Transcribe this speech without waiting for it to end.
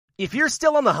If you're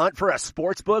still on the hunt for a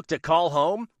sports book to call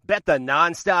home, bet the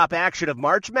nonstop action of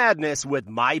March Madness with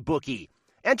MyBookie.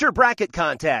 Enter bracket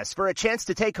contests for a chance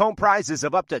to take home prizes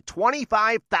of up to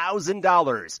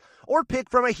 $25,000, or pick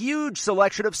from a huge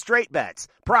selection of straight bets,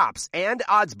 props, and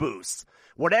odds boosts.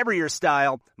 Whatever your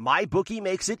style, MyBookie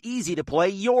makes it easy to play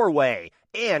your way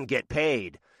and get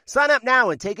paid. Sign up now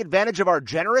and take advantage of our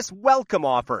generous welcome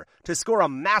offer to score a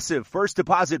massive first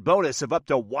deposit bonus of up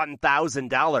to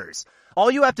 $1,000. All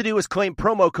you have to do is claim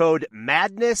promo code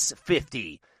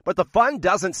MADNESS50. But the fun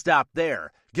doesn't stop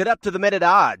there. Get up-to-the-minute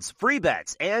odds, free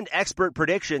bets, and expert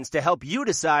predictions to help you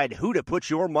decide who to put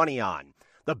your money on.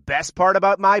 The best part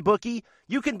about MyBookie?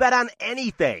 You can bet on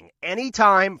anything,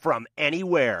 anytime, from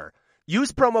anywhere.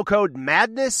 Use promo code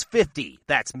MADNESS50,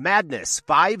 that's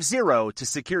MADNESS50, to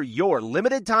secure your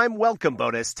limited-time welcome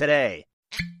bonus today.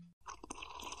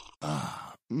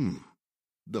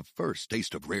 The first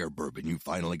taste of rare bourbon you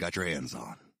finally got your hands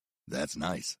on. That's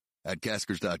nice. At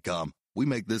Caskers.com, we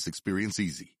make this experience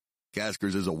easy.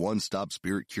 Caskers is a one-stop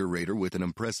spirit curator with an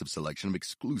impressive selection of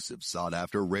exclusive,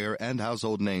 sought-after, rare, and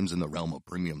household names in the realm of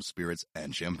premium spirits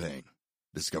and champagne.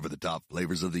 Discover the top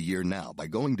flavors of the year now by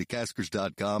going to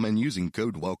Caskers.com and using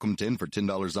code WELCOME10 for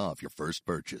 $10 off your first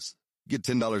purchase. Get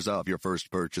 $10 off your first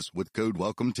purchase with code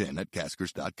WELCOME10 at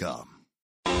Caskers.com.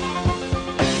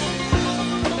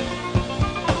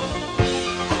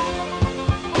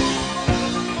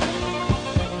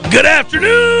 Good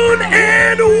afternoon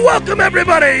and welcome,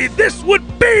 everybody. This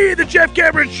would be the Jeff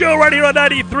Cameron Show right here on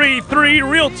 93.3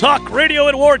 Real Talk Radio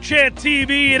and War Chant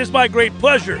TV. It is my great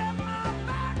pleasure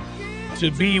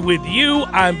to be with you.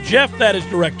 I'm Jeff, that is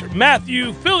director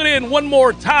Matthew, filling in one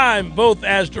more time, both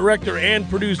as director and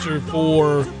producer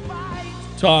for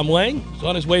Tom Lang. He's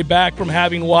on his way back from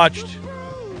having watched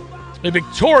a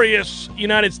victorious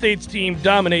United States team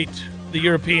dominate the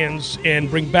Europeans and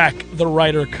bring back the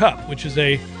Ryder Cup, which is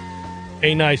a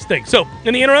nice thing. So,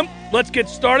 in the interim, let's get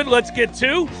started. Let's get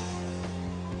to.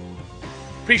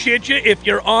 Appreciate you. If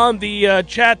you're on the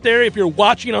chat there, if you're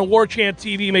watching on War Chant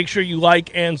TV, make sure you like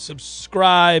and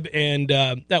subscribe, and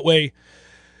that way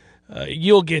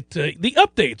you'll get the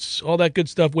updates, all that good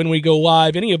stuff when we go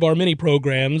live, any of our mini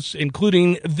programs,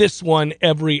 including this one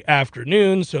every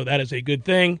afternoon, so that is a good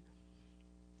thing.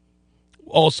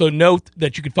 Also note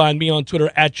that you can find me on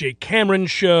Twitter at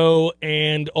 @JCameronShow,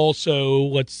 and also,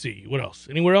 let's see, what else?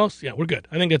 Anywhere else? Yeah, we're good.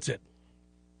 I think that's it.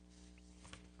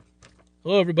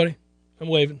 Hello, everybody. I'm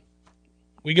waving.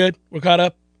 We good? We're caught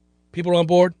up? People are on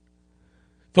board?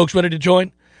 Folks ready to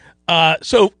join?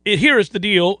 So here is the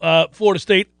deal. Florida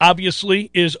State,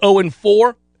 obviously, is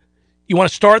 0-4. You want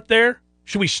to start there?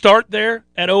 Should we start there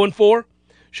at 0-4?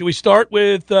 Should we start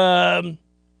with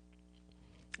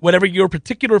whatever your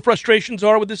particular frustrations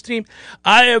are with this team?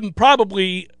 I am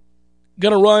probably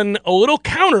going to run a little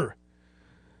counter,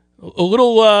 a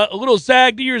little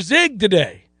zag to your zig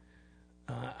today,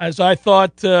 as I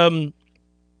thought there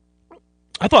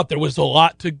was a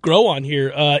lot to grow on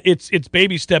here. It's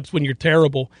baby steps when you're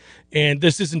terrible, and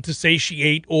this isn't to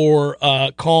satiate or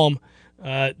calm.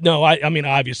 No, I mean,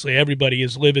 obviously, everybody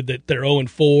is livid that they're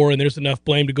 0-4, and there's enough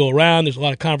blame to go around. There's a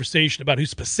lot of conversation about who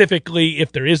specifically,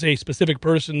 if there is a specific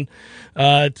person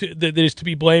that is to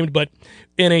be blamed. But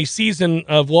in a season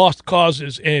of lost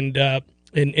causes and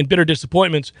bitter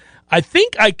disappointments, I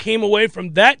think I came away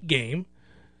from that game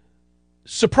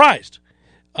surprised.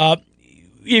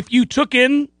 If you took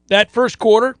in that first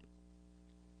quarter,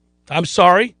 I'm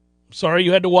sorry. Sorry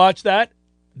you had to watch that.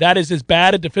 That is as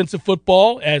bad a defensive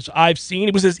football as I've seen.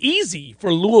 It was as easy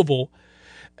for Louisville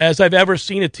as I've ever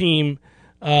seen a team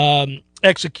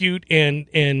execute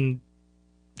and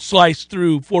slice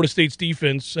through Florida State's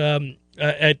defense,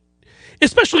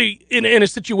 especially in a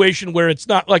situation where it's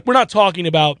not like we're not talking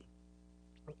about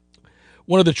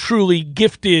one of the truly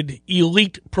gifted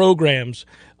elite programs.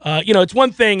 It's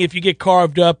one thing if you get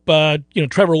carved up,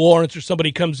 Trevor Lawrence or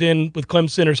somebody comes in with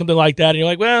Clemson or something like that, and you're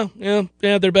like, well, yeah,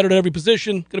 they're better at every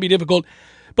position. Going to be difficult.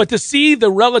 But to see the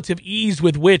relative ease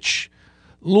with which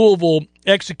Louisville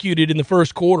executed in the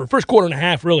first quarter and a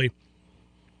half, really,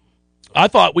 I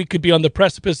thought we could be on the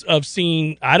precipice of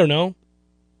seeing,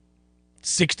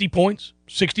 60 points,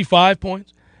 65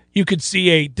 points. You could see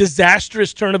a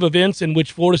disastrous turn of events in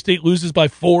which Florida State loses by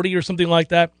 40 or something like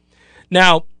that.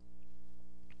 Now,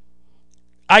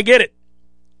 I get it.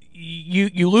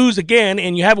 You lose again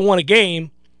and you haven't won a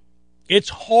game. It's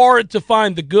hard to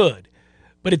find the good.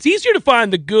 But it's easier to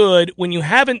find the good when you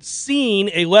haven't seen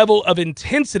a level of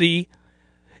intensity,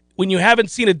 when you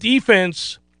haven't seen a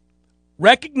defense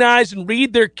recognize and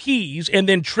read their keys and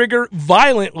then trigger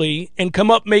violently and come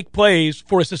up, make plays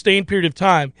for a sustained period of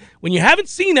time. When you haven't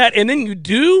seen that and then you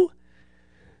do,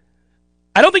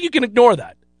 I don't think you can ignore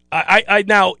that.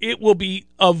 Now, it will be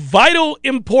of vital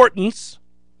importance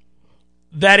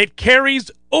that it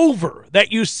carries over,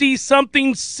 that you see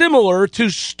something similar to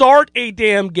start a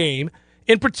damn game,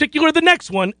 in particular the next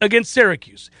one against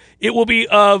Syracuse. It will be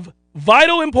of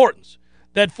vital importance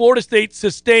that Florida State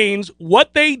sustains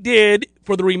what they did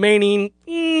for the remaining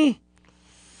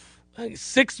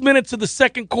 6 minutes of the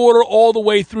second quarter all the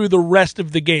way through the rest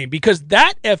of the game. Because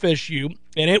that FSU,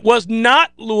 and it was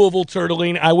not Louisville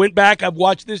turtling. I went back. I've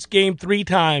watched this game 3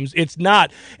 times. It's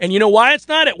not. And you know why it's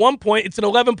not? At one point, it's an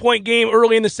 11-point game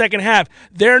early in the second half.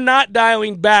 They're not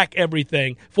dialing back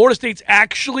everything. Florida State's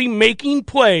actually making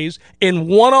plays in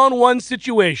one-on-one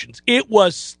situations. It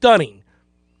was stunning.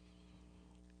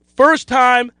 First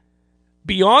time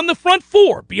beyond the front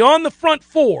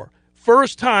four,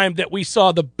 first time that we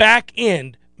saw the back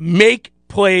end make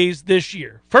plays this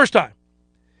year. First time.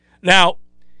 Now,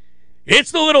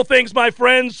 it's the little things, my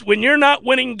friends. When you're not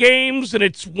winning games and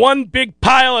it's one big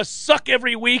pile of suck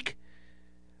every week,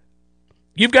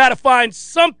 you've got to find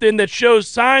something that shows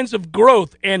signs of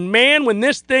growth. And, man, when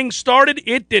this thing started,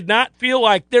 it did not feel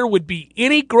like there would be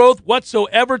any growth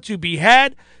whatsoever to be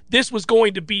had. This was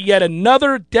going to be yet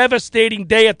another devastating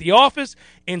day at the office.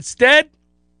 Instead,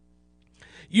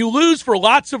 you lose for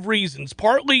lots of reasons,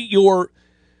 partly your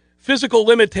physical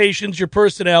limitations, your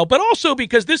personnel, but also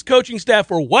because this coaching staff,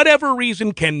 for whatever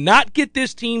reason, cannot get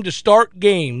this team to start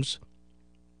games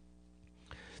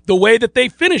the way that they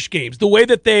finish games, the way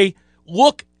that they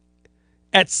look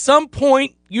at some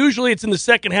point. Usually it's in the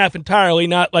second half entirely,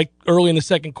 not like early in the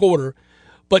second quarter,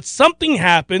 but something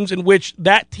happens in which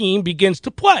that team begins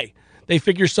to play. They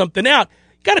figure something out.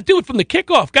 Got to do it from the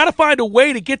kickoff. Got to find a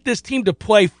way to get this team to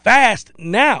play fast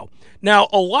now. Now,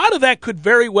 a lot of that could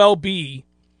very well be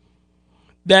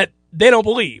that they don't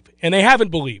believe, and they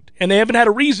haven't believed, and they haven't had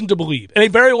a reason to believe in a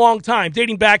very long time,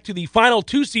 dating back to the final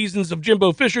 2 seasons of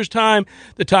Jimbo Fisher's time,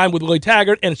 the time with Willie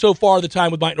Taggart, and so far the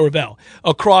time with Mike Norvell.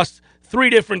 Across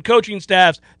 3 different coaching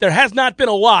staffs, there has not been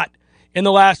a lot in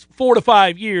the last 4 to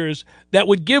 5 years that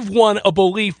would give one a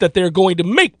belief that they're going to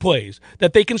make plays,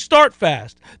 that they can start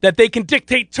fast, that they can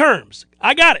dictate terms.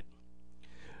 I got it.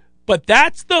 But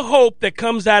that's the hope that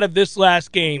comes out of this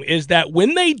last game, is that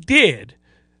when they did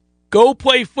go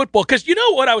play football, because you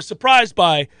know what I was surprised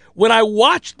by? When I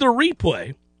watched the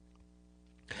replay,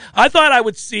 I thought I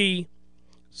would see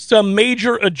some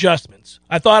major adjustments.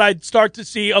 I thought I'd start to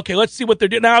see, okay, let's see what they're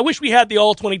doing. Now, I wish we had the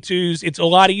all-22s. It's a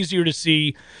lot easier to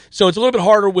see, so it's a little bit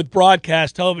harder with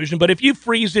broadcast television. But if you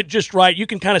freeze it just right, you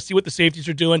can kind of see what the safeties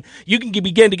are doing. You can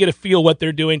begin to get a feel what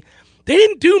they're doing. They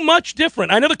didn't do much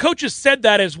different. I know the coaches said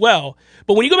that as well,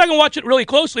 but when you go back and watch it really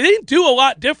closely, they didn't do a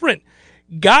lot different.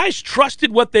 Guys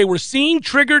trusted what they were seeing,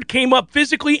 triggered, came up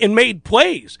physically, and made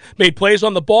plays. Made plays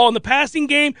on the ball in the passing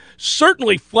game,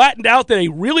 certainly flattened out, did a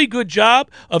really good job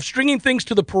of stringing things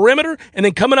to the perimeter and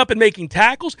then coming up and making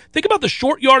tackles. Think about the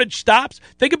short yardage stops.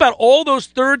 Think about all those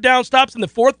third down stops and the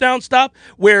fourth down stop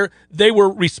where they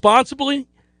were responsibly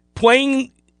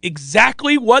playing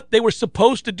exactly what they were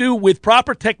supposed to do with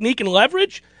proper technique and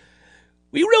leverage.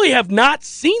 We really have not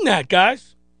seen that,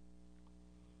 guys.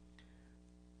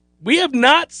 We have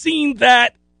not seen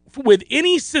that with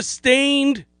any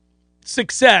sustained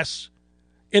success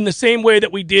in the same way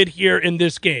that we did here in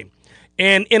this game.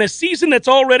 And in a season that's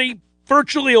already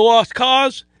virtually a lost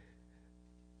cause,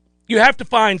 you have to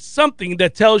find something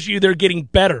that tells you they're getting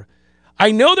better. I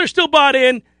know they're still bought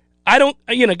in.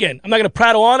 Again, I'm not going to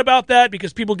prattle on about that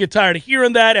because people get tired of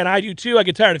hearing that, and I do too. I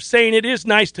get tired of saying it. It is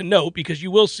nice to note because you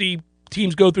will see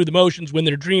teams go through the motions when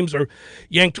their dreams are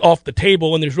yanked off the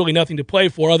table and there's really nothing to play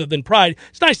for other than pride.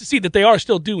 It's nice to see that they are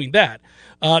still doing that.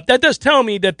 That does tell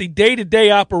me that the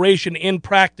day-to-day operation in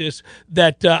practice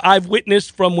that I've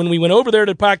witnessed from when we went over there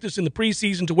to practice in the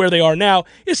preseason to where they are now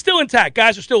is still intact.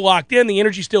 Guys are still locked in. The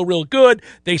energy's still real good.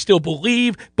 They still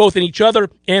believe both in each other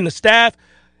and the staff.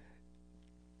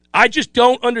 I just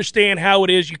don't understand how it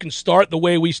is you can start the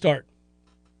way we start.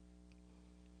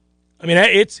 I mean,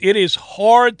 it is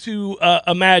hard to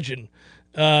imagine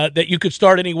that you could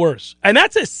start any worse. And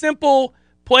that's a simple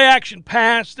play-action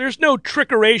pass. There's no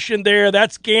trickeration there.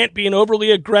 That's Gant being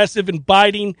overly aggressive and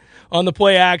biting on the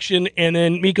play-action, and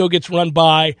then Miko gets run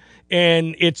by,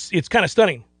 and it's kind of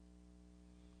stunning.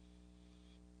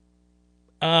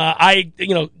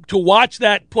 To watch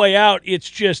that play out, it's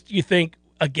just, you think,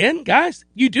 again, guys,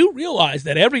 you do realize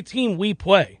that every team we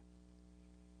play,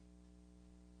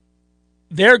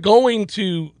 they're going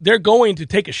to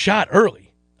take a shot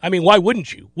early. I mean, why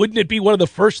wouldn't you? Wouldn't it be one of the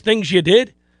first things you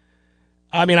did?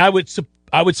 I mean, I would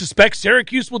suspect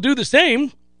Syracuse will do the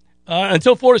same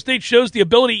until Florida State shows the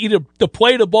ability either to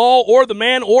play the ball or the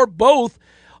man or both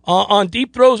on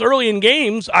deep throws early in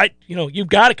games. You've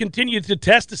got to continue to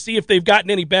test to see if they've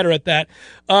gotten any better at that.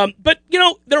 But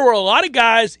there were a lot of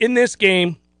guys in this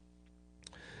game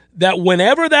that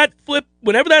whenever that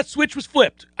switch was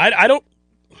flipped, I'm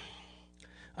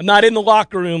not in the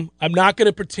locker room. I'm not going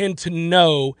to pretend to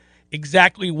know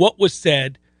exactly what was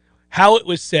said, how it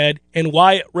was said, and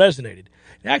why it resonated.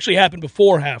 It actually happened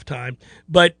before halftime,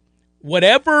 but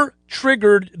whatever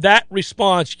triggered that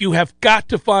response, you have got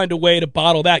to find a way to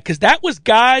bottle that, because that was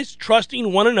guys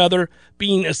trusting one another,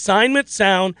 being assignment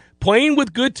sound, playing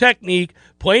with good technique,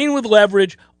 playing with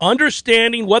leverage,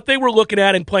 understanding what they were looking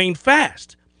at, and playing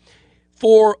fast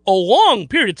for a long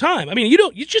period of time. I mean,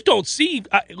 you just don't see.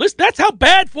 Listen, that's how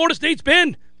bad Florida State's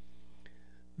been.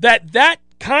 That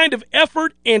kind of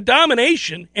effort and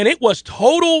domination, and it was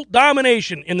total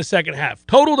domination in the second half.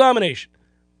 Total domination.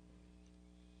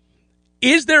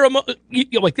 Is there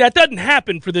that doesn't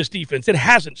happen for this defense? It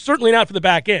hasn't. Certainly not for the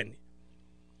back end.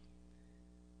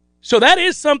 So that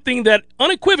is something that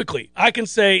unequivocally I can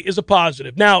say is a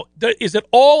positive. Now, is it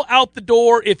all out the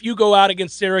door if you go out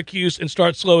against Syracuse and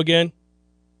start slow again?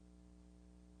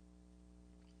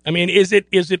 I mean, is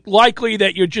it likely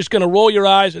that you're just going to roll your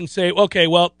eyes and say, okay,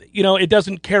 well, it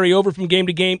doesn't carry over from game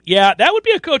to game? Yeah, that would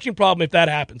be a coaching problem if that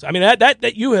happens. I mean,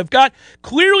 that you have got,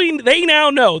 clearly they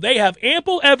now know, they have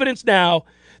ample evidence now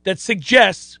that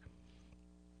suggests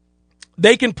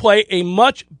they can play a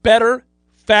much better,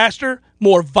 faster,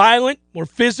 more violent, more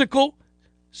physical,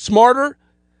 smarter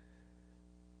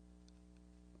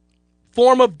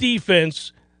form of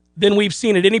defense than we've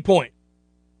seen at any point.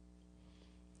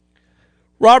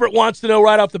 Robert wants to know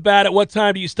right off the bat, at what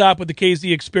time do you stop with the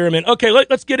KZ experiment? Okay,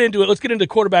 let's get into it. Let's get into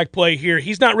quarterback play here.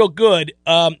 He's not real good,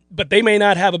 but they may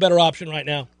not have a better option right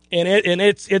now, and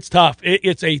it's tough.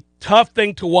 It's a tough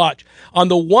thing to watch. On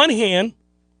the one hand,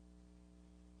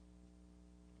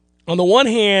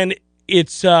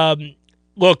 it's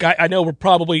look. I know we're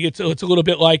probably it's a little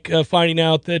bit like finding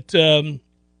out that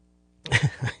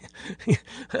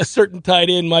a certain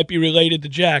tight end might be related to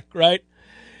Jack, right?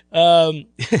 When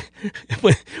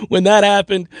that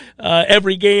happened,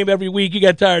 every game, every week, you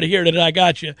got tired of hearing it, and I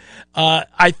got you.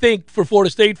 I think for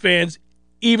Florida State fans,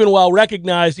 even while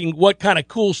recognizing what kind of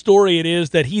cool story it is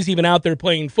that he's even out there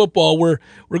playing football, we're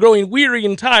growing weary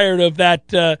and tired of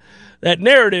that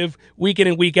narrative week in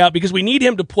and week out, because we need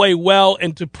him to play well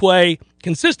and to play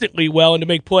consistently well and to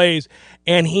make plays.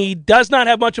 And he does not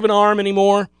have much of an arm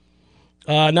anymore.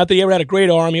 Not that he ever had a great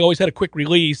arm. He always had a quick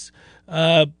release.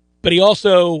 But he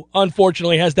also,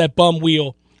 unfortunately, has that bum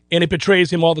wheel, and it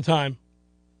betrays him all the time.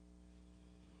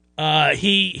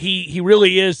 He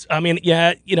really is. I mean,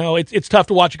 yeah, it's tough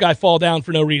to watch a guy fall down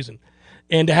for no reason,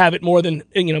 and to have it more than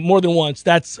once.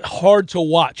 That's hard to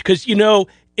watch, because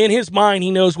in his mind he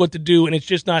knows what to do, and it's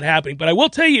just not happening. But I will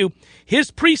tell you,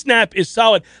 his pre-snap is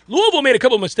solid. Louisville made a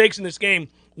couple of mistakes in this game.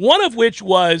 One of which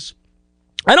was,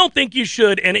 I don't think you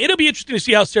should, and it'll be interesting to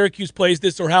see how Syracuse plays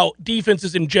this, or how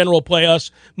defenses in general play us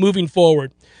moving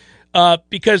forward,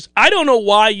 because I don't know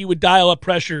why you would dial up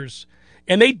pressures,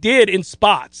 and they did in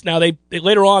spots. Now, they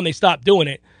later on they stopped doing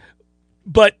it,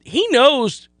 but he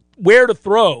knows where to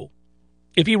throw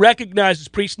if he recognizes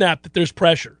pre-snap that there's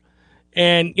pressure.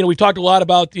 And, we've talked a lot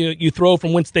about you throw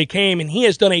from whence they came, and he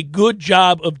has done a good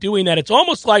job of doing that. It's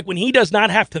almost like when he does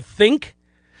not have to think.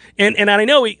 And I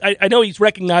know he's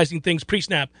recognizing things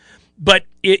pre-snap, but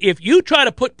if you try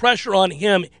to put pressure on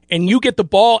him and you get the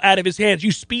ball out of his hands,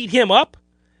 you speed him up,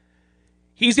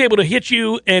 he's able to hit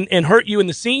you and hurt you in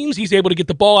the seams. He's able to get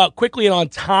the ball out quickly and on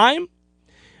time.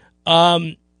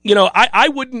 I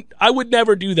would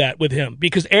never do that with him,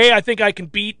 because I think I can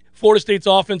beat Florida State's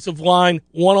offensive line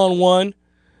one-on-one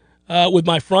with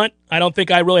my front. I don't think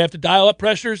I really have to dial up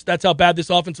pressures. That's how bad this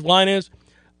offensive line is.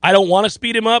 I don't want to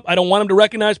speed him up. I don't want him to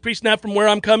recognize pre-snap from where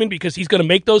I'm coming, because he's going to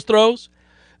make those throws.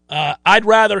 I'd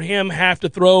rather him have to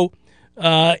throw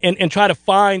and try to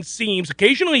find seams.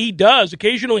 Occasionally he does.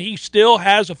 Occasionally he still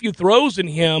has a few throws in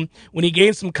him when he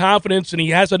gains some confidence and he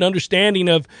has an understanding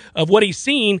of what he's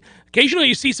seen. Occasionally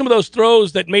you see some of those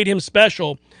throws that made him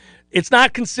special. It's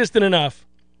not consistent enough.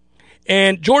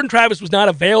 And Jordan Travis was not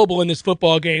available in this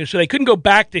football game, so they couldn't go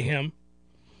back to him.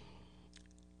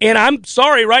 And I'm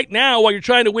sorry, right now, while you're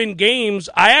trying to win games,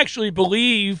 I actually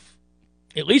believe,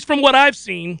 at least from what I've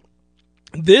seen,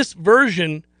 this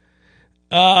version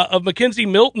of Mackenzie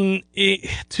Milton,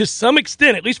 to some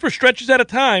extent, at least for stretches at a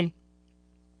time,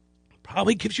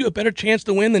 probably gives you a better chance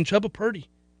to win than Chubba Purdy.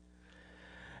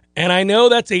 And I know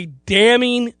that's a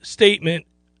damning statement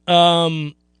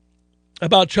about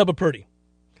Chubba Purdy.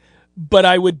 But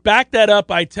I would back that up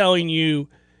by telling you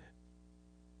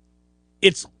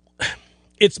it's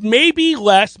it's maybe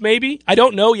less, maybe, I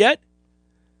don't know yet.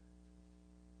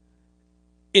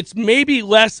 It's maybe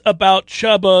less about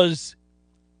Chubba's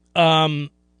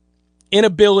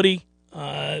inability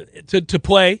to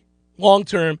play long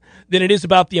term than it is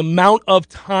about the amount of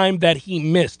time that he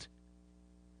missed.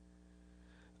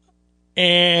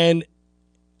 And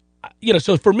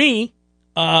so for me,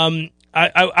 I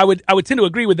would tend to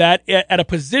agree with that at a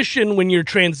position when you're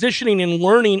transitioning and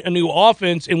learning a new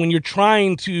offense, and when you're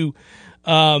trying to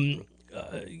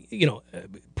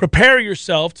prepare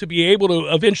yourself to be able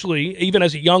to eventually, even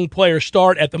as a young player,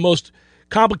 start at the most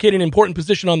complicated and important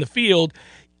position on the field.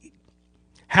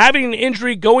 Having an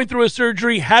injury, going through a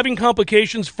surgery, having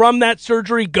complications from that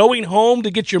surgery, going home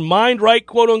to get your mind right,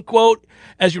 quote unquote,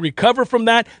 as you recover from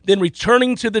that, then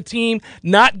returning to the team,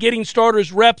 not getting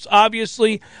starters reps,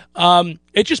 obviously.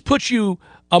 It just puts you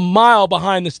a mile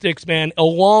behind the sticks, man, a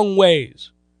long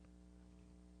ways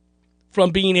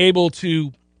from being able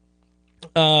to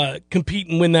compete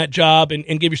and win that job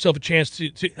and give yourself a chance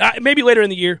to maybe later in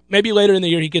the year. Maybe later in the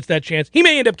year he gets that chance. He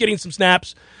may end up getting some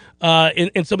snaps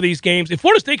in some of these games. If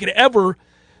Florida State could ever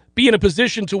be in a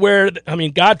position to where,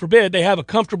 God forbid, they have a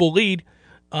comfortable lead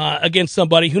against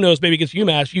somebody, who knows, maybe against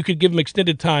UMass, you could give them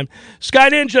extended time. Sky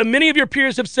Ninja, many of your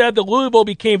peers have said that Louisville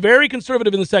became very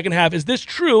conservative in the second half. Is this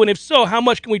true? And if so, how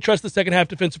much can we trust the second half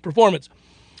defensive performance?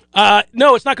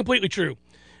 No, it's not completely true.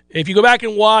 If you go back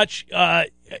and watch,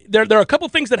 there are a couple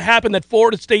things that happen that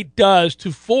Florida State does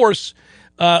to force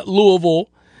Louisville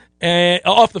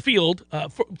off the field.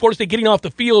 Florida State getting off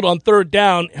the field on third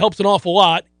down helps an awful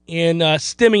lot in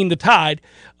stemming the tide.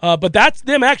 But that's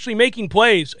them actually making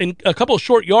plays, and a couple of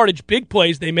short yardage big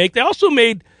plays they make. They also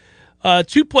made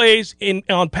 2 plays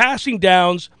on passing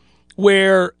downs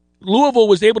where Louisville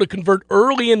was able to convert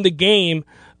early in the game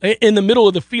in the middle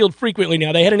of the field frequently.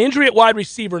 Now, they had an injury at wide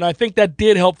receiver, and I think that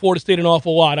did help Florida State an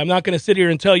awful lot. I'm not going to sit here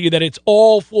and tell you that it's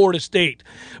all Florida State.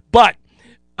 But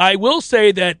I will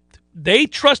say that they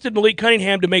trusted Malik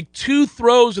Cunningham to make 2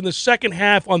 throws in the second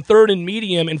half on third and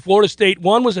medium in Florida State.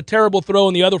 One was a terrible throw,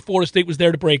 and the other Florida State was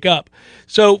there to break up.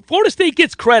 So Florida State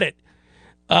gets credit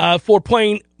for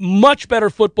playing much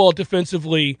better football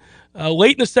defensively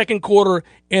late in the second quarter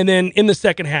and then in the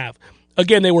second half.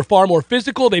 Again, they were far more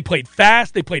physical. They played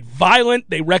fast. They played violent.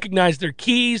 They recognized their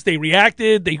keys. They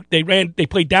reacted. They ran. They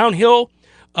played downhill.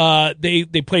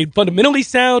 They played fundamentally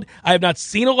sound. I have not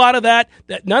seen a lot of that.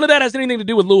 None of that has anything to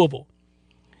do with Louisville.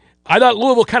 I thought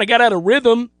Louisville kind of got out of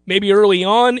rhythm maybe early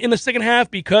on in the second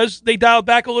half because they dialed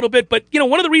back a little bit. But,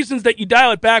 one of the reasons that you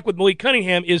dial it back with Malik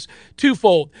Cunningham is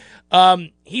twofold.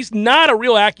 He's not a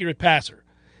real accurate passer.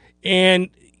 And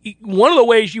one of the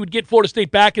ways you would get Florida State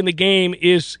back in the game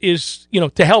is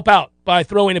to help out by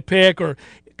throwing a pick, or,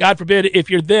 God forbid,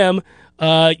 if you're them,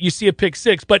 you see a pick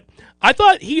six. But I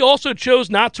thought he also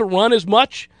chose not to run as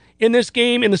much in this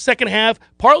game in the second half,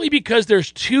 partly because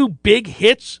there's 2 big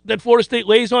hits that Florida State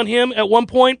lays on him at one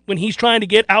point when he's trying to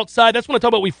get outside. That's when I talk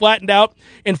about we flattened out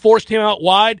and forced him out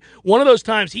wide. One of those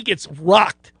times he gets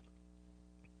rocked.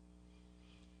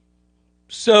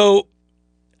 So,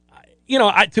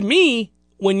 to me,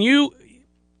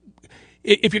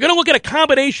 if you're going to look at a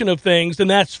combination of things, then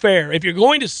that's fair. If you're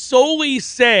going to solely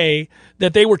say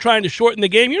that they were trying to shorten the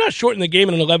game, you're not shortening the game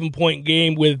in an 11-point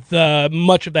game with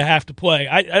much of the half to play.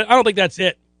 I don't think that's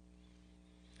it.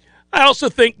 I also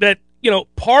think that,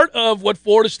 part of what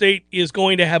Florida State is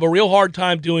going to have a real hard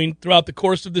time doing throughout the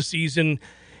course of the season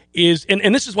is,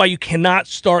 and this is why you cannot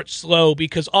start slow,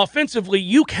 because offensively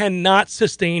you cannot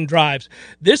sustain drives.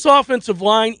 This offensive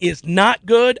line is not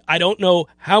good. I don't know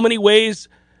how many ways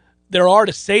there are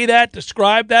to say that,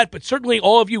 describe that, but certainly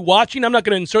all of you watching, I'm not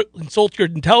going to insult your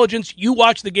intelligence. You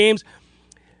watch the games.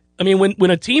 I mean,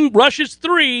 when a team rushes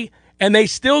 3 and they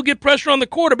still get pressure on the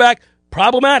quarterback,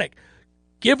 problematic.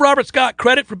 Give Robert Scott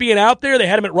credit for being out there. They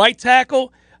had him at right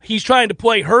tackle. He's trying to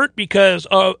play hurt because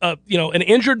an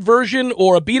injured version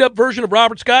or a beat-up version of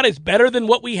Robert Scott is better than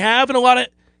what we have in a lot of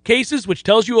cases, which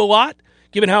tells you a lot,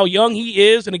 given how young he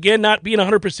is. And again, not being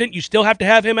 100%, you still have to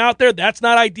have him out there. That's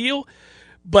not ideal.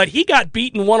 But he got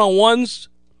beaten one-on-ones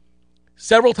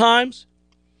several times.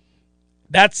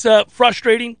 That's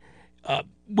frustrating.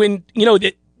 When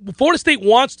Florida State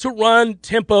wants to run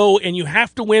tempo and you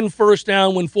have to win first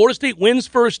down. When Florida State wins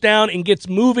first down and gets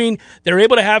moving, they're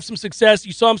able to have some success.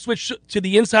 You saw them switch to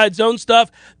the inside zone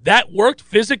stuff. That worked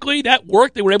physically. That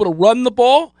worked. They were able to run the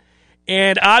ball.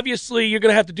 And obviously, you're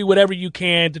going to have to do whatever you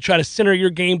can to try to center your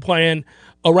game plan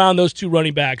around those 2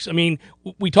 running backs. I mean,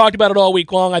 we talked about it all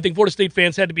week long. I think Florida State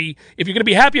fans had to be, if you're going to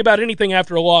be happy about anything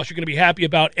after a loss, you're going to be happy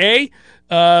about,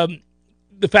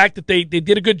 the fact that they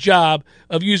did a good job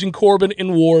of using Corbin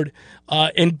and Ward,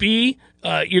 and B,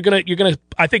 you're gonna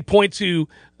I think point to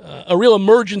a real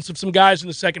emergence of some guys in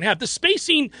the second half. The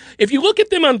spacing, if you look at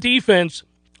them on defense,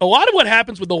 a lot of what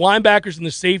happens with the linebackers and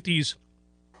the safeties,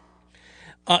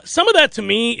 some of that to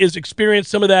me is experience.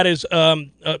 Some of that is,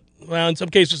 in some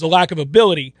cases, a lack of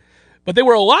ability. But they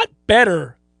were a lot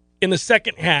better in the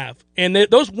second half, and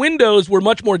those windows were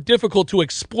much more difficult to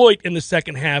exploit in the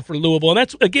second half for Louisville. And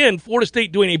that's, again, Florida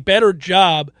State doing a better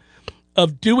job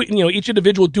of doing, each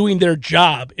individual doing their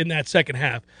job in that second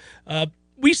half.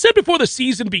 We said before the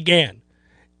season began,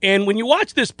 and when you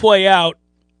watch this play out,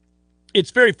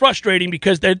 it's very frustrating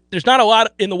because there's not a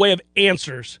lot in the way of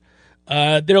answers.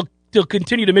 They'll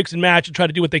continue to mix and match and try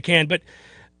to do what they can. But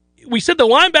we said the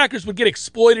linebackers would get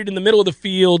exploited in the middle of the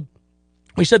field.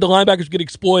 We said the linebackers get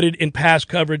exploited in pass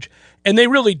coverage, and they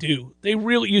really do.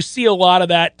 You see a lot of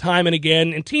that time and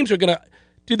again, and teams are going to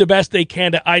do the best they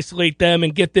can to isolate them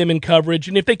and get them in coverage.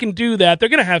 And if they can do that, they're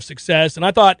going to have success. And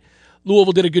I thought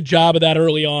Louisville did a good job of that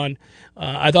early on.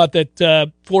 I thought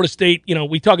that Florida State,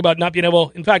 we talk about not being able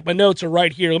 – in fact, my notes are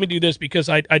right here. Let me do this because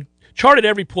I charted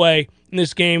every play in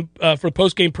this game for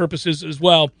post-game purposes as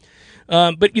well.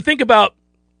 But you think about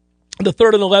the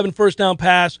 3rd and 11 first down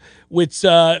pass, which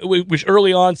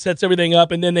early on sets everything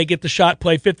up, and then they get the shot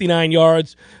play, 59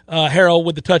 yards. Harrell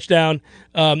with the touchdown,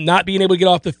 not being able to get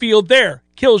off the field there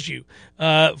kills you.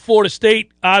 Florida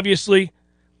State, obviously,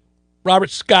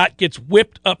 Robert Scott gets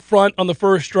whipped up front on the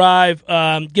first drive,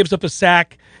 gives up a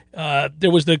sack. There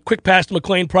was the quick pass to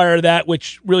McClain prior to that,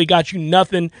 which really got you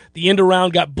nothing. The end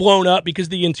around got blown up because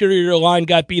the interior line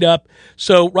got beat up.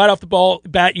 So right off the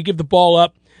bat, you give the ball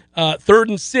up. 3rd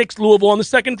and 6, Louisville on the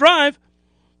second drive.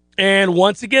 And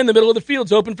once again, the middle of the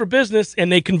field's open for business,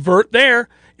 and they convert there.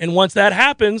 And once that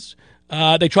happens,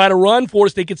 they try to run.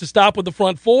 Florida State gets a stop with the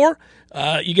front four.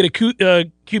 You get a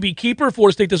QB keeper.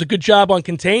 Florida State does a good job on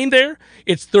contain there.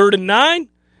 It's 3rd and 9.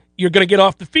 You're going to get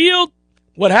off the field.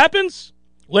 What happens?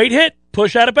 Late hit,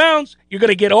 push out of bounds. You're going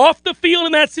to get off the field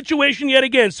in that situation yet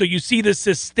again. So you see the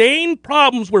sustained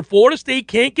problems where Florida State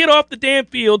can't get off the damn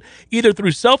field, either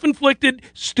through self-inflicted,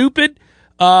 stupid,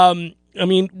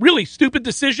 really stupid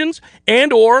decisions,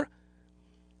 and or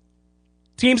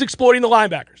teams exploiting the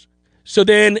linebackers. So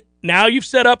then now you've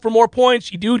set up for more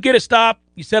points. You do get a stop.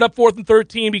 You set up 4th and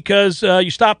 13 because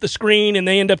you stop the screen and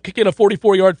they end up kicking a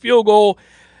 44-yard field goal.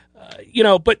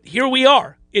 But here we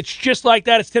are. It's just like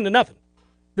that. It's 10-0.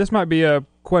 This might be a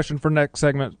question for next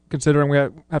segment, considering we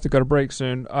have to go to break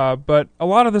soon. But a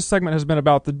lot of this segment has been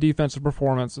about the defensive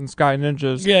performance, and Sky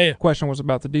Ninja's question was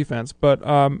about the defense. But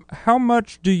how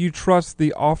much do you trust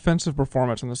the offensive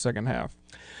performance in the second half?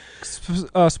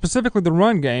 Specifically the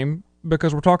run game,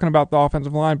 because we're talking about the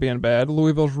offensive line being bad.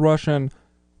 Louisville's rushing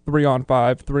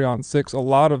 3-on-5, 3-on-6 a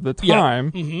lot of the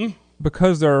time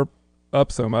because they're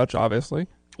up so much, obviously.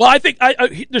 Well, I think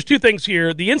there's two things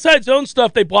here. The inside zone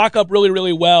stuff, they block up really,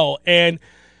 really well. And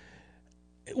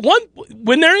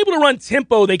when they're able to run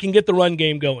tempo, they can get the run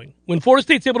game going. When Florida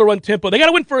State's able to run tempo, they got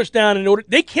to win first down.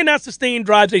 They cannot sustain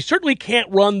drives. They certainly can't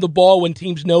run the ball when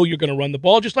teams know you're going to run the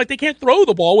ball, just like they can't throw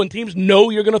the ball when teams know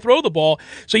you're going to throw the ball.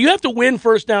 So you have to win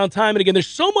first down time and again. There's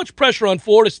so much pressure on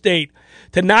Florida State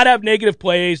to not have negative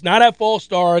plays, not have false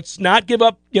starts, not give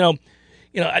up,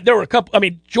 there were a couple.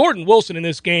 Jordan Wilson in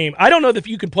this game, I don't know if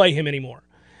you can play him anymore.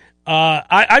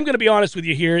 I'm going to be honest with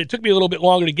you here. It took me a little bit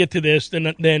longer to get to this than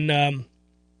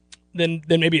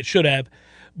maybe it should have.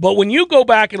 But when you go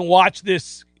back and watch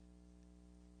this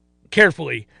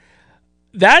carefully,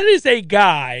 that is a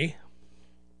guy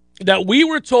that we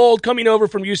were told coming over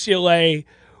from UCLA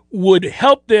would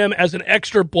help them as an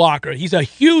extra blocker. He's a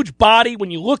huge body. When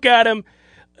you look at him,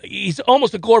 he's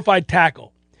almost a glorified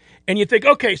tackle. And you think,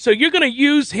 okay, so you're going to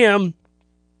use him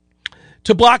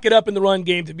to block it up in the run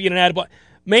game, to be an added block.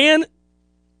 Man,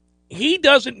 he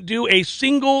doesn't do a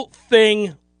single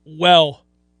thing well.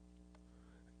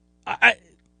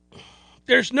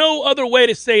 There's no other way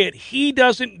to say it. He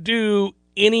doesn't do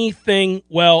anything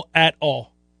well at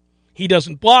all. He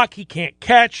doesn't block. He can't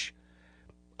catch.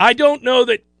 I just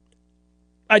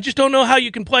don't know how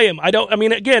you can play him.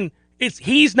 Again,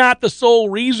 he's not the sole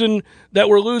reason that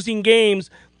we're losing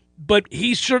games, but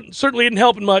he certainly isn't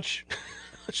helping much.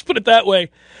 Let's put it that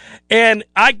way. And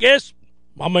I guess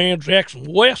my man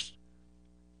Jackson West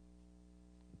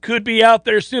could be out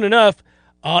there soon enough.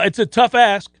 It's a tough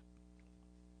ask.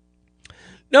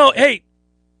 No, hey,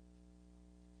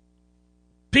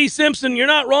 P. Simpson, you're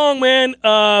not wrong, man.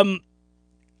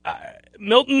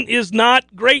 Milton is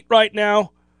not great right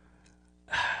now.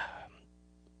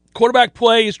 Quarterback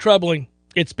play is troubling.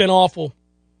 It's been awful.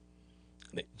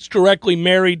 It's directly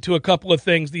married to a couple of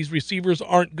things. These receivers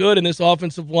aren't good, and this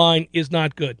offensive line is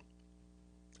not good.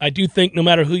 I do think no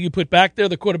matter who you put back there,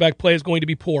 the quarterback play is going to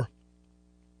be poor.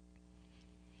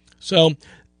 So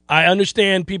I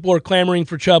understand people are clamoring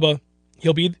for Chuba.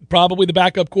 He'll be probably the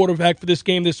backup quarterback for this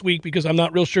game this week because I'm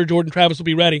not real sure Jordan Travis will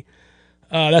be ready.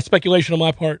 That's speculation on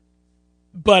my part.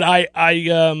 But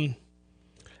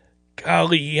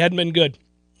golly, he hadn't been good.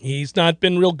 He's not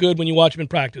been real good when you watch him in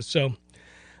practice. So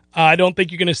I don't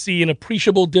think you're going to see an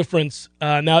appreciable difference.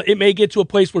 Now, it may get to a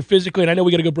place where physically, and I know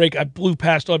we got to go break. I blew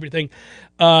past everything.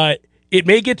 It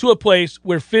may get to a place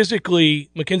where physically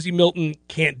McKenzie Milton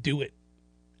can't do it.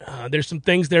 There's some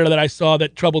things there that I saw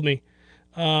that troubled me.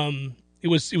 It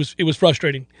was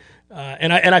frustrating,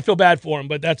 and I feel bad for him.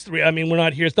 But that's we're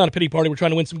not here. It's not a pity party. We're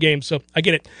trying to win some games, so I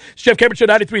get it. It's Jeff Cameron Show,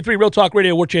 93.3 Real Talk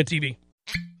Radio, War Chant TV.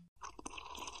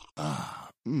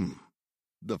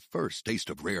 The first taste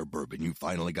of rare bourbon you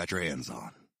finally got your hands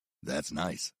on. That's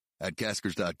nice. At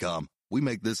Caskers.com, we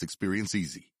make this experience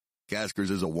easy.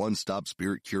 Caskers is a one-stop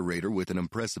spirit curator with an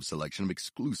impressive selection of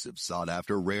exclusive,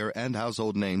 sought-after, rare, and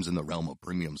household names in the realm of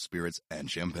premium spirits and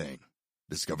champagne.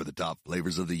 Discover the top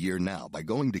flavors of the year now by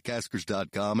going to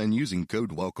Caskers.com and using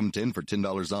code WELCOME10 for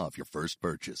 $10 off your first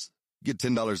purchase. Get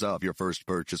 $10 off your first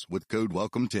purchase with code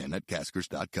WELCOME10 at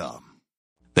Caskers.com.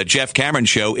 The Jeff Cameron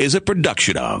Show is a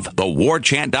production of the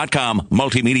WarChant.com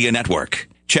Multimedia Network.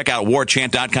 Check out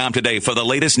WarChant.com today for the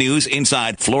latest news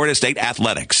inside Florida State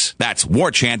athletics. That's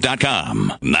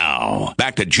WarChant.com. Now,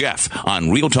 back to Jeff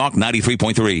on Real Talk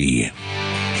 93.3.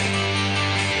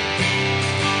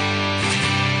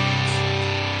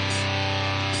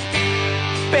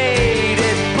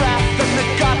 Bated breath and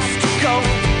the guts to go,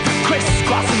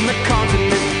 crisscrossing the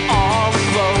continent all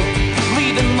aglow.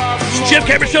 Jeff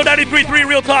Cameron Show, 93.3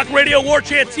 Real Talk Radio, War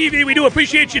Chant TV. We do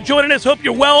appreciate you joining us. Hope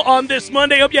you're well on this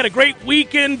Monday. Hope you had a great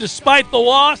weekend despite the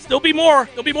loss. There'll be more.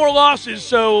 There'll be more losses.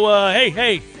 So,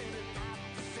 hey.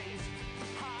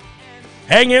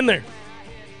 Hang in there.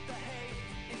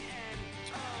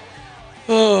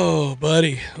 Oh,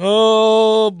 buddy.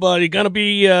 Gonna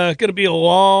be a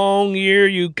long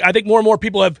year. I think more and more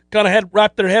people have kind of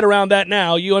wrapped their head around that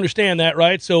now. You understand that,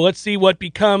 right? So let's see what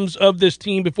becomes of this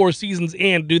team before season's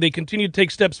end. Do they continue to take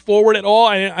steps forward at all?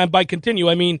 And by continue,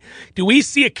 I mean, do we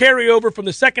see a carryover from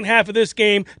the second half of this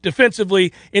game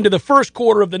defensively into the first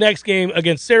quarter of the next game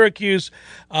against Syracuse?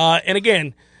 And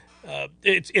again,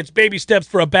 it's baby steps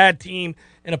for a bad team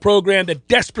and a program that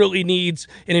desperately needs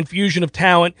an infusion of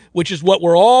talent, which is what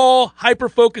we're all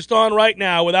hyper-focused on right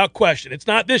now without question. It's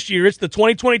not this year. It's the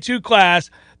 2022 class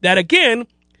that, again,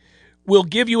 will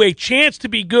give you a chance to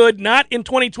be good, not in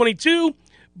 2022,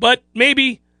 but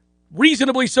maybe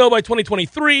reasonably so by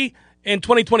 2023, and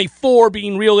 2024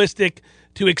 being realistic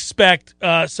to expect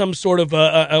some sort of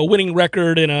a winning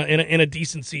record in a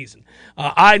decent season.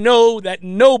 I know that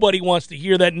nobody wants to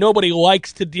hear that. Nobody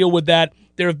likes to deal with that.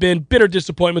 There have been bitter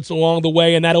disappointments along the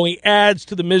way, and that only adds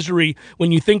to the misery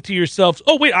when you think to yourself,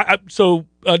 oh, wait, so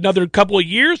another couple of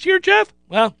years here, Jeff?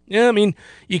 Well, yeah, I mean,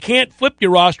 you can't flip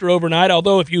your roster overnight,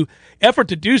 although if you effort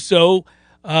to do so,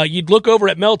 you'd look over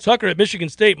at Mel Tucker at Michigan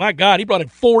State. My God, he brought in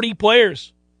 40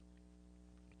 players.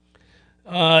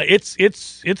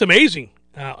 It's amazing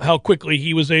how quickly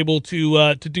he was able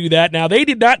to do that. Now, they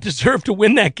did not deserve to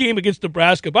win that game against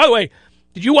Nebraska. By the way,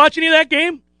 did you watch any of that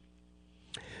game?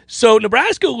 So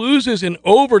Nebraska loses in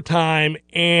overtime,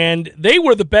 and they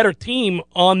were the better team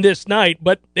on this night,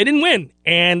 but they didn't win,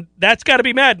 and that's got to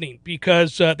be maddening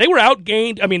because they were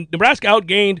outgained. I mean, Nebraska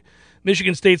outgained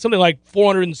Michigan State something like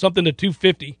 400 and something to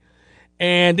 250,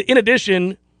 and in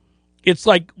addition, it's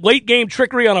like late game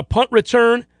trickery on a punt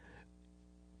return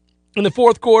in the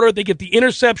fourth quarter. They get the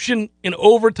interception in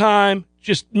overtime,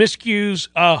 just miscues.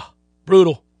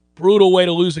 Brutal way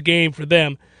to lose a game for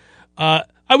them.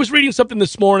 I was reading something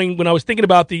this morning when I was thinking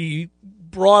about the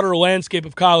broader landscape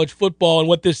of college football and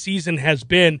what this season has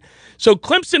been. So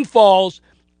Clemson falls,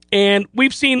 and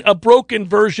we've seen a broken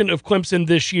version of Clemson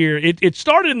this year. It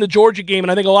started in the Georgia game,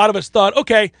 and I think a lot of us thought,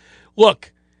 okay,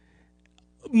 look,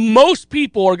 most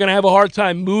people are going to have a hard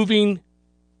time moving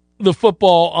the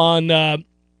football on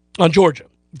Georgia.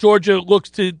 Georgia looks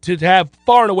to have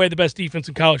far and away the best defense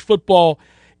in college football.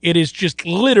 It is just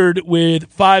littered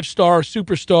with 5-star,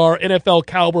 superstar, NFL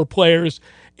caliber players,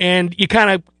 and you kind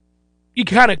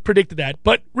of predicted that.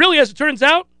 But really, as it turns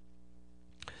out,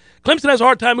 Clemson has a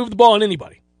hard time moving the ball on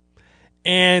anybody.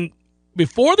 And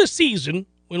before the season,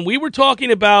 when we were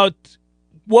talking about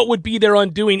what would be their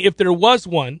undoing if there was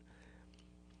one,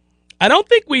 I don't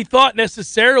think we thought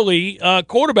necessarily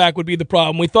quarterback would be the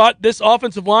problem. We thought this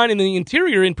offensive line and the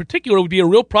interior in particular would be a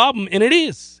real problem, and it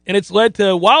is. And it's led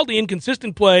to wildly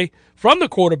inconsistent play from the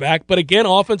quarterback, but again,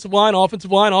 offensive line.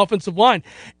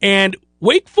 And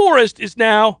Wake Forest is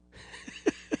now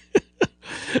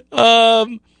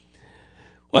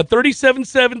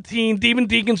 37-17. Demon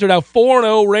Deacons are now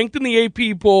 4-0, ranked in the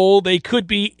AP poll. They could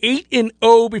be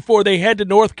 8-0 before they head to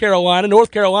North Carolina.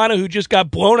 North Carolina, who just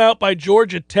got blown out by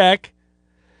Georgia Tech.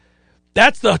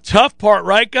 That's the tough part,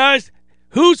 right, guys?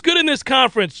 Who's good in this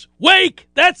conference? Wake!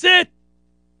 That's it!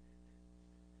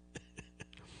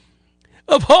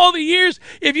 Of all the years,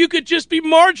 if you could just be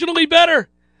marginally better,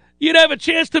 you'd have a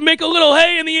chance to make a little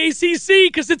hay in the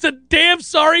ACC because it's a damn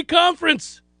sorry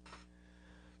conference.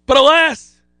 But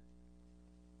alas,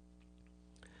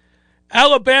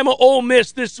 Alabama Ole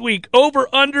Miss this week, over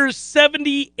under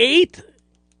 78.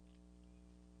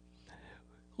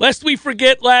 Lest we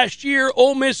forget, last year,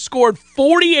 Ole Miss scored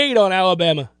 48 on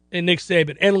Alabama and Nick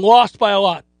Saban and lost by a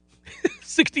lot.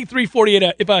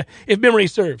 63-48 if memory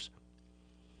serves.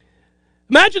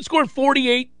 Imagine scoring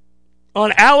 48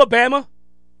 on Alabama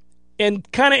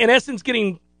and kind of, in essence,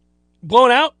 getting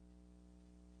blown out.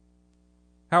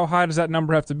 How high does that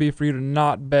number have to be for you to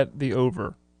not bet the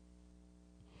over?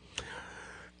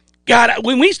 God,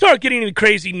 when we start getting into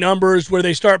crazy numbers where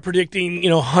they start predicting,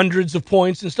 hundreds of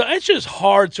points and stuff, it's just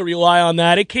hard to rely on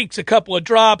that. It takes a couple of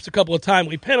drops, a couple of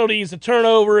timely penalties, a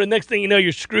turnover, and next thing you know,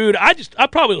 you're screwed. I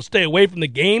probably will stay away from the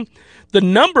game. The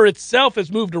number itself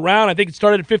has moved around. I think it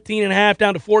started at 15.5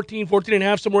 down to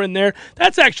 14.5, somewhere in there.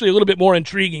 That's actually a little bit more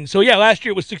intriguing. So, yeah, last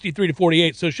year it was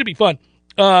 63-48, so it should be fun.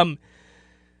 Lane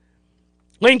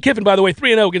Kiffin, by the way,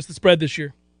 3-0 against the spread this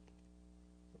year.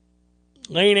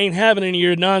 Lane ain't having any of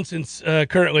your nonsense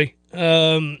currently.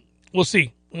 We'll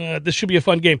see. This should be a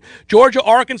fun game. Georgia,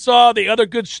 Arkansas, the other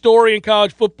good story in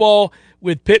college football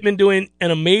with Pittman doing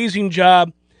an amazing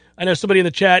job. I know somebody in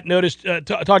the chat noticed,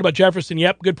 talked about Jefferson.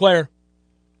 Yep, good player.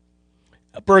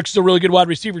 Burks is a really good wide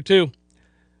receiver, too.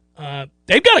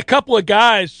 They've got a couple of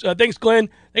guys. Thanks, Glenn.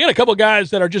 They got a couple of guys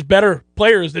that are just better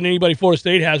players than anybody Florida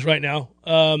State has right now.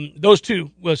 Those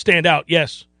two will stand out,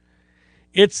 yes.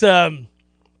 It's tough.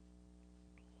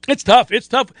 It's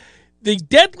tough. The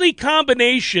deadly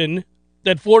combination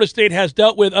that Florida State has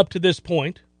dealt with up to this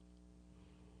point,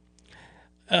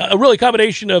 a really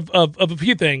combination of a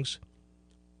few things.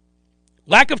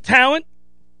 Lack of talent,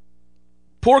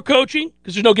 poor coaching,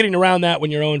 because there's no getting around that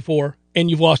when you're 0-4 and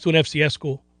you've lost to an FCS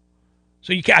school.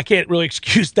 So I can't really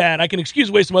excuse that. I can excuse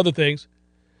away some other things.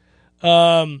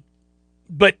 So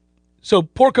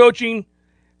poor coaching,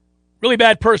 really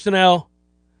bad personnel,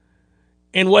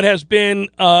 and what has been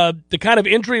the kind of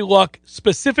injury luck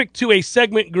specific to a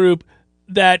segment group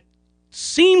that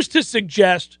seems to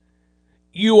suggest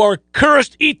you are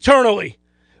cursed eternally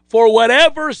for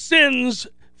whatever sins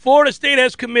Florida State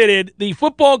has committed. The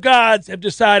football gods have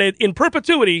decided in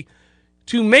perpetuity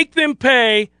to make them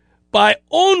pay by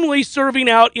only serving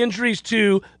out injuries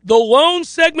to the lone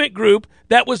segment group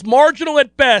that was marginal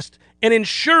at best and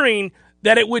ensuring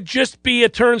that it would just be a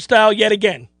turnstile yet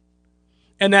again.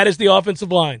 And that is the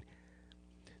offensive line.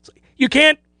 You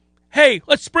can't, hey,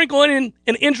 let's sprinkle in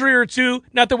an injury or two.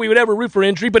 Not that we would ever root for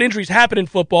injury, but injuries happen in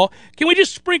football. Can we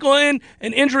just sprinkle in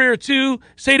an injury or two,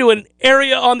 say to an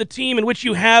area on the team in which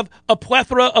you have a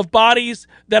plethora of bodies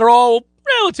that are all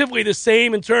relatively the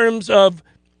same in terms of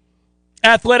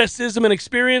athleticism and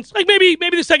experience? Like maybe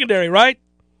the secondary, right?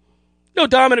 No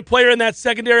dominant player in that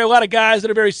secondary. A lot of guys that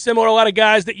are very similar. A lot of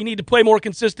guys that you need to play more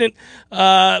consistent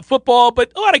football,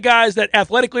 but a lot of guys that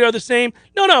athletically are the same.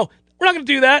 No, we're not going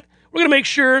to do that. We're going to make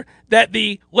sure that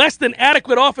the less than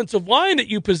adequate offensive line that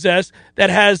you possess that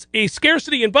has a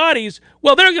scarcity in bodies,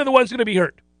 well, they're the ones going to be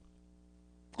hurt.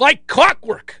 Like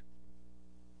clockwork.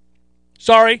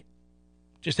 Sorry.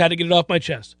 Just had to get it off my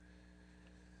chest.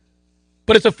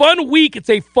 But it's a fun week. It's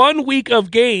a fun week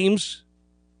of games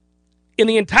in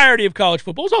the entirety of college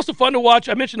football. It's also fun to watch.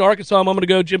 I mentioned Arkansas a moment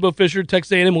ago. Jimbo Fisher,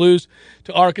 Texas A&M lose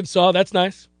to Arkansas. That's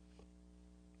nice.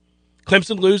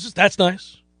 Clemson loses. That's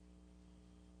nice.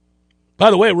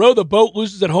 By the way, Row the Boat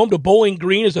loses at home to Bowling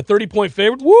Green as a 30-point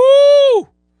favorite. Woo!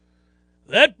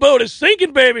 That boat is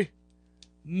sinking, baby.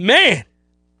 Man.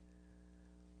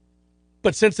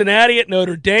 But Cincinnati at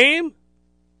Notre Dame,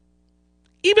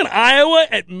 even Iowa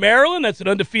at Maryland, that's an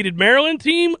undefeated Maryland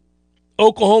team.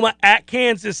 Oklahoma at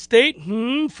Kansas State.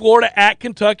 Florida at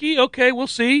Kentucky. Okay, we'll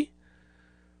see.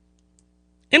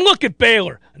 And look at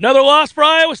Baylor. Another loss for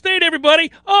Iowa State,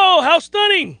 everybody. Oh, how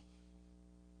stunning.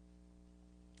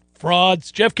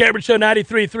 Frauds. Jeff Cameron Show,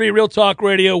 93.3, Real Talk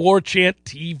Radio, War Chant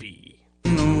TV.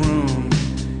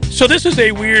 So this is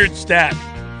a weird stat.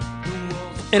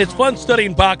 And it's fun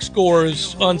studying box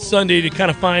scores on Sunday to kind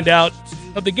of find out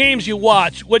of the games you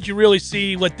watch, what you really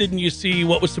see, what didn't you see,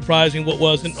 what was surprising, what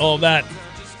wasn't, all that.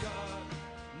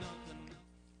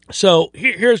 So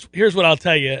here's what I'll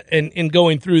tell you in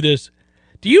going through this.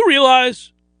 Do you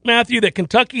realize Matthew, that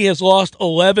Kentucky has lost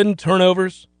 11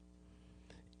 turnovers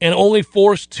and only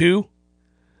forced 2,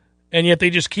 and yet they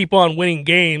just keep on winning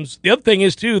games? The other thing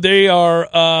is, too, they are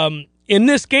in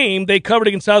this game, they covered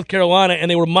against South Carolina, and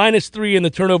they were -3 in the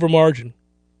turnover margin.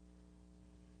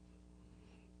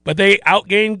 But they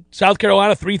outgained South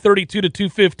Carolina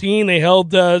 332-215. They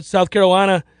held South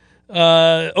Carolina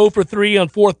 0 for 3 on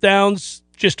 4th downs,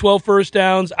 just 12 first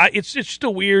downs. It's just a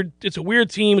weird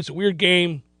team. It's a weird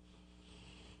game.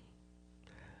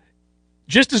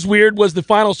 Just as weird was the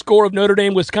final score of Notre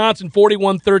Dame-Wisconsin,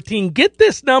 41-13. Get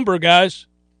this number, guys.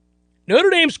 Notre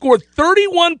Dame scored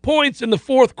 31 points in the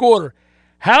fourth quarter.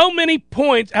 How many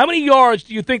yards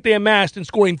do you think they amassed in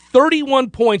scoring 31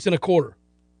 points in a quarter?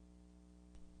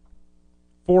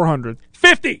 400.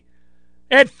 50.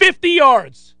 They had 50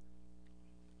 yards.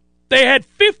 They had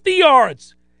 50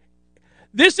 yards.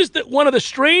 This is one of the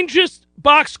strangest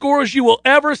box scores you will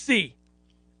ever see.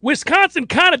 Wisconsin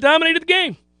kind of dominated the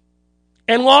game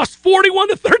and lost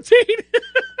 41-13.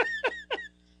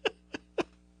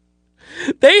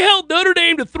 They held Notre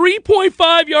Dame to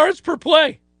 3.5 yards per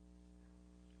play.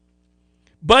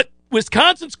 But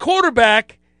Wisconsin's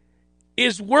quarterback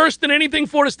is worse than anything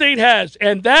Florida State has,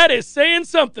 and that is saying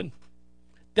something.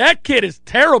 That kid is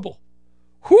terrible.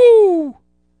 Whoo!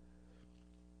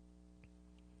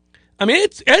 I mean,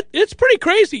 it's pretty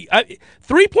crazy.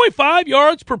 3.5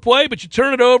 yards per play, but you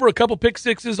turn it over, a couple pick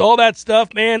sixes, all that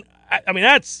stuff, man. I mean,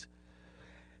 that's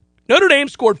Notre Dame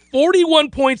scored 41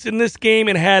 points in this game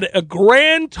and had a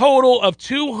grand total of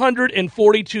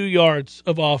 242 yards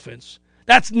of offense.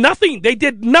 That's nothing. They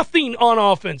did nothing on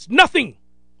offense. Nothing.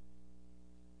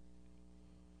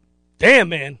 Damn,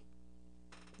 man.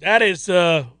 That is,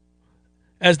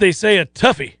 as they say, a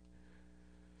toughie.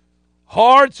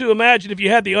 Hard to imagine if you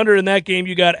had the under in that game,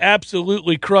 you got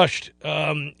absolutely crushed.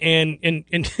 And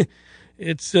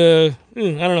it's, I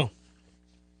don't know.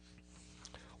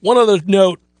 One other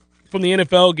note from the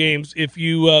NFL games, if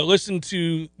you listen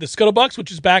to the Scuttlebucks,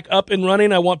 which is back up and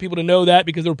running, I want people to know that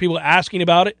because there were people asking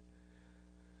about it.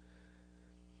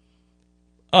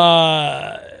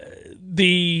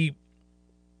 The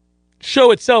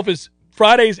show itself is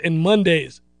Fridays and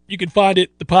Mondays. You can find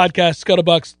it, the podcast,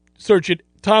 Scuttlebucks, search it.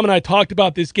 Tom and I talked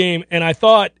about this game, and I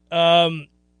thought, by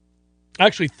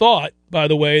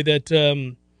the way, that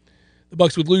the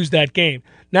Bucs would lose that game.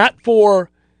 Not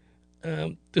for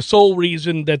the sole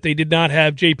reason that they did not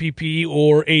have JPP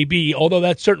or AB, although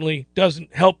that certainly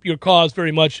doesn't help your cause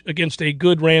very much against a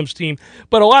good Rams team.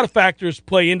 But a lot of factors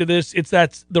play into this. It's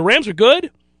that the Rams are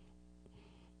good,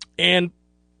 and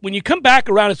when you come back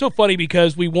around, it's so funny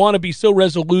because we want to be so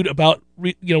resolute about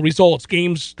results,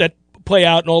 games that play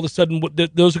out, and all of a sudden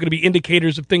those are going to be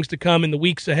indicators of things to come in the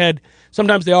weeks ahead.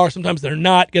 Sometimes they are, sometimes they're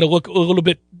not. Got to look a little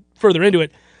bit further into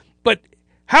it. But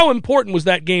how important was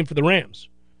that game for the Rams?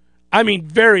 I mean,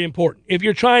 very important. If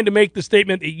you're trying to make the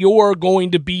statement that you're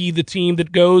going to be the team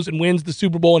that goes and wins the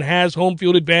Super Bowl and has home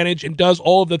field advantage and does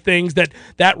all of the things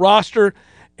that roster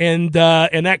and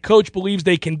that coach believes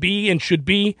they can be and should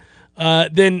be,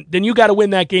 then you got to win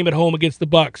that game at home against the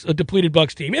Bucs, a depleted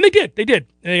Bucs team. And they did.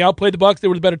 They outplayed the Bucs. They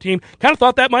were the better team. Kind of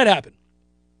thought that might happen.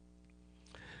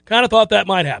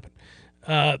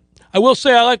 I will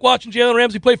say I like watching Jalen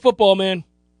Ramsey play football, man.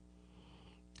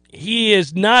 He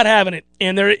is not having it.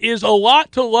 And there is a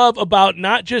lot to love about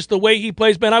not just the way he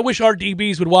plays, man. I wish our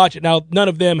DBs would watch it. Now, none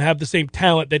of them have the same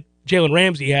talent that Jalen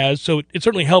Ramsey has, so it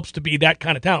certainly helps to be that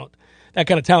kind of talent, that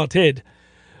kind of talented.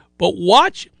 But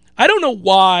watch, I don't know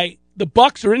why the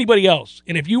Bucs or anybody else,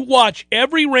 and if you watch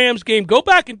every Rams game, go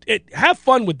back and have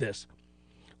fun with this.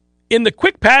 In the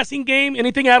quick passing game,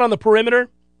 anything out on the perimeter,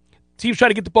 teams try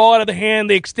to get the ball out of the hand,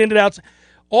 they extend it out.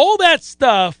 All that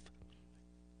stuff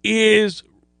is,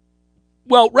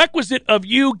 requisite of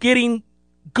you getting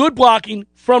good blocking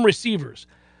from receivers.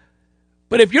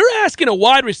 But if you're asking a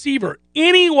wide receiver,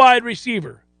 any wide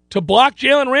receiver, to block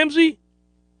Jalen Ramsey,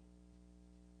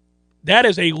 that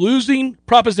is a losing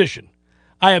proposition.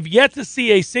 I have yet to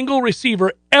see a single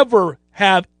receiver ever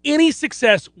have any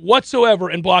success whatsoever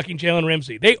in blocking Jalen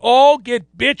Ramsey. They all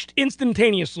get bitched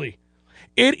instantaneously.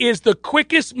 It is the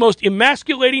quickest, most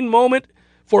emasculating moment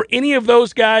for any of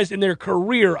those guys in their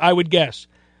career, I would guess.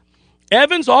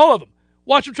 Evans, all of them.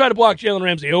 Watch him try to block Jalen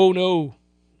Ramsey. Oh, no.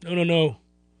 No.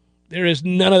 There is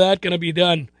none of that going to be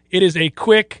done. It is a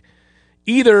quick,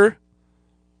 either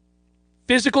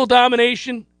physical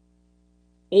domination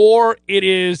or it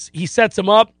is he sets him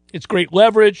up. It's great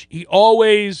leverage. He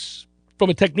always, from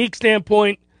a technique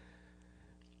standpoint,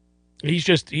 he's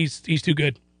too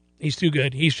good. He's too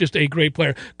good. He's just a great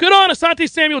player. Good on Asante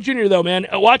Samuel Jr., though, man.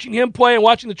 Watching him play and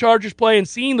watching the Chargers play and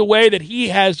seeing the way that he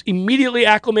has immediately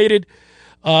acclimated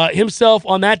himself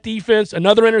on that defense.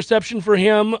 Another interception for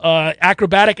him,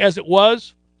 acrobatic as it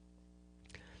was.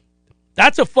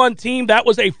 That's a fun team. That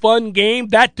was a fun game.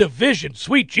 That division,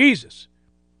 sweet Jesus.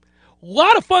 A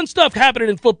lot of fun stuff happening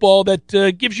in football that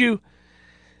gives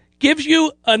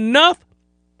you enough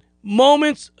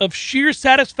moments of sheer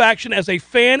satisfaction as a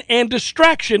fan and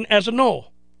distraction as a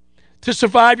Nole to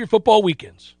survive your football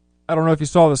weekends. I don't know if you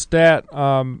saw the stat,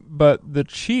 but the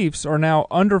Chiefs are now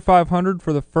under 500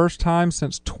 for the first time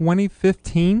since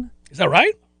 2015. Is that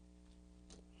right?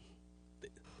 They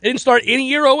didn't start any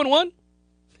year 0-1?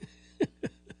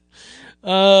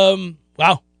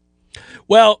 Wow.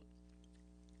 Well,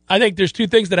 I think there's two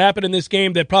things that happened in this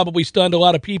game that probably stunned a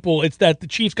lot of people. It's that the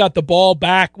Chiefs got the ball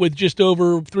back with just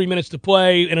over 3 minutes to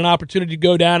play and an opportunity to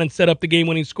go down and set up the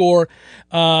game-winning score,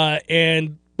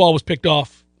 and ball was picked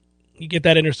off. You get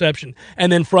that interception,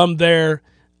 and then from there,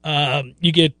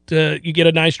 you get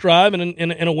a nice drive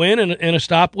and a win and a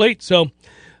stop late. So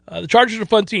the Chargers are a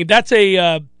fun team. That's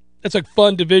a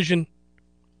fun division.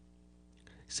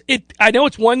 I know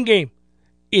it's one game.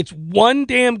 It's one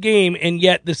damn game, and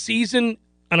yet the season,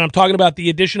 and I'm talking about the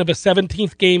addition of a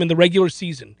 17th game in the regular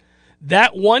season,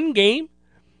 that one game,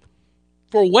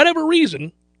 for whatever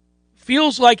reason,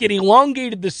 feels like it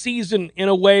elongated the season in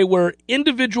a way where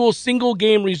individual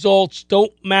single-game results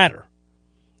don't matter.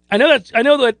 I know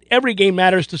that every game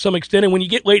matters to some extent, and when you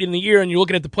get late in the year and you're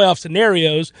looking at the playoff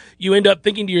scenarios, you end up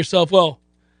thinking to yourself, well,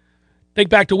 think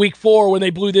back to Week 4 when they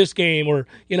blew this game, or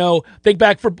think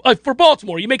back for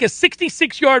Baltimore. You make a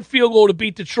 66-yard field goal to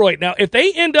beat Detroit. Now, if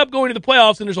they end up going to the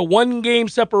playoffs and there's a one-game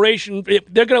separation,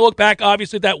 they're going to look back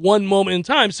obviously at that one moment in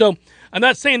time. So I'm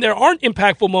not saying there aren't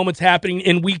impactful moments happening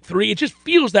in Week 3. It just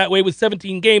feels that way with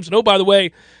 17 games. And oh, by the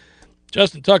way,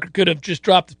 Justin Tucker could have just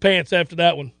dropped his pants after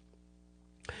that one.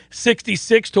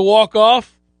 66 to walk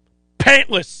off,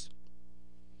 pantless.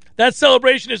 That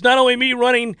celebration is not only me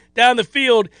running down the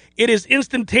field, it is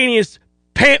instantaneous,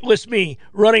 pantless me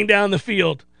running down the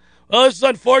field. Well, this is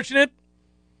unfortunate.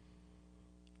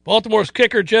 Baltimore's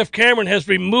kicker, Jeff Cameron, has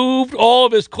removed all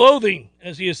of his clothing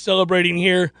as he is celebrating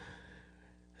here.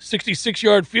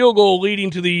 66-yard field goal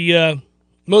leading to the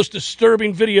most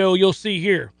disturbing video you'll see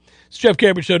here. It's Jeff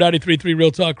Cameron Show, 93.3 Real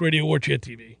Talk Radio, War Chant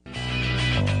TV.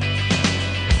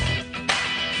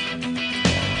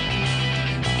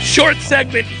 Short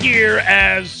segment here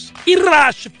as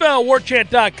Ira Shafel,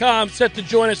 WarChant.com, set to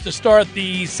join us to start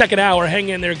the second hour. Hang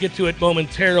in there, get to it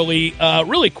momentarily.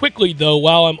 Really quickly, though,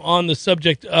 while I'm on the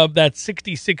subject of that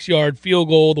 66-yard field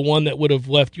goal, the one that would have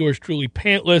left yours truly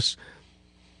pantless,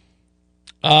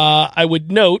 I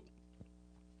would note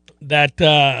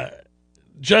that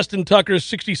Justin Tucker's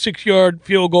 66-yard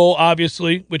field goal,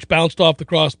 obviously, which bounced off the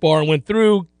crossbar and went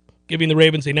through, giving the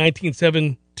Ravens a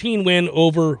 19-17 win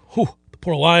over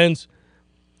poor Lions.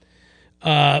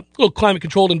 A little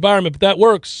climate-controlled environment, but that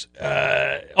works.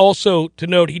 Also, to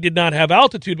note, he did not have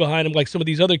altitude behind him like some of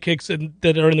these other kicks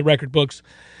that are in the record books.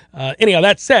 Anyhow,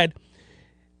 that said,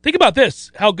 think about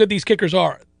this, how good these kickers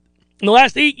are. In the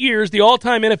last 8 years, the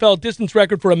all-time NFL distance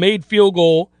record for a made field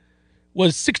goal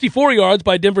was 64 yards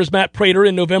by Denver's Matt Prater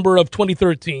in November of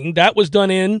 2013. That was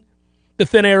done in the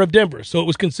thin air of Denver, so it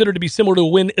was considered to be similar to a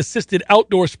wind-assisted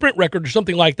outdoor sprint record or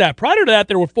something like that. Prior to that,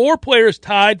 there were 4 players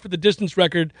tied for the distance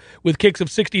record with kicks of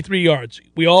 63 yards.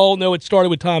 We all know it started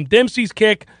with Tom Dempsey's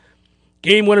kick,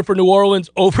 game winner for New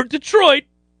Orleans over Detroit.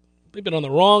 They've been on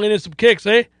the wrong end of some kicks,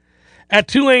 eh? At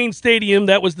Tulane Stadium,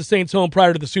 that was the Saints' home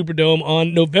prior to the Superdome,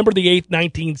 on November the 8th,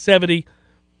 1970.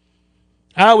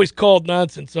 I always called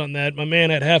nonsense on that. My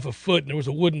man had half a foot and there was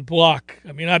a wooden block.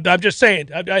 I mean, I'm just saying,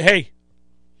 hey,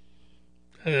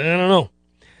 I don't know.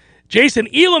 Jason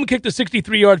Elam kicked a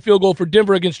 63-yard field goal for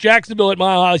Denver against Jacksonville at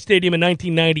Mile High Stadium in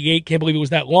 1998. Can't believe it was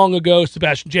that long ago.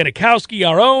 Sebastian Janikowski,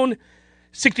 our own,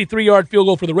 63-yard field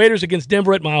goal for the Raiders against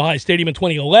Denver at Mile High Stadium in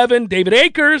 2011. David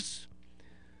Akers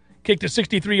kicked a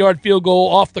 63-yard field goal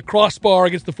off the crossbar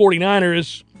against the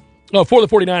 49ers. No, for the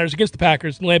 49ers against the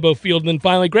Packers in Lambeau Field. And then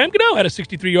finally, Graham Gano had a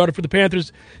 63-yarder for the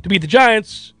Panthers to beat the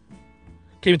Giants.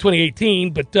 Came in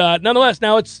 2018, but nonetheless,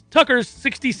 now it's Tucker's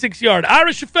 66-yard.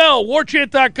 Ira Shafel,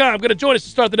 WarChant.com, going to join us to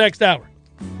start the next hour.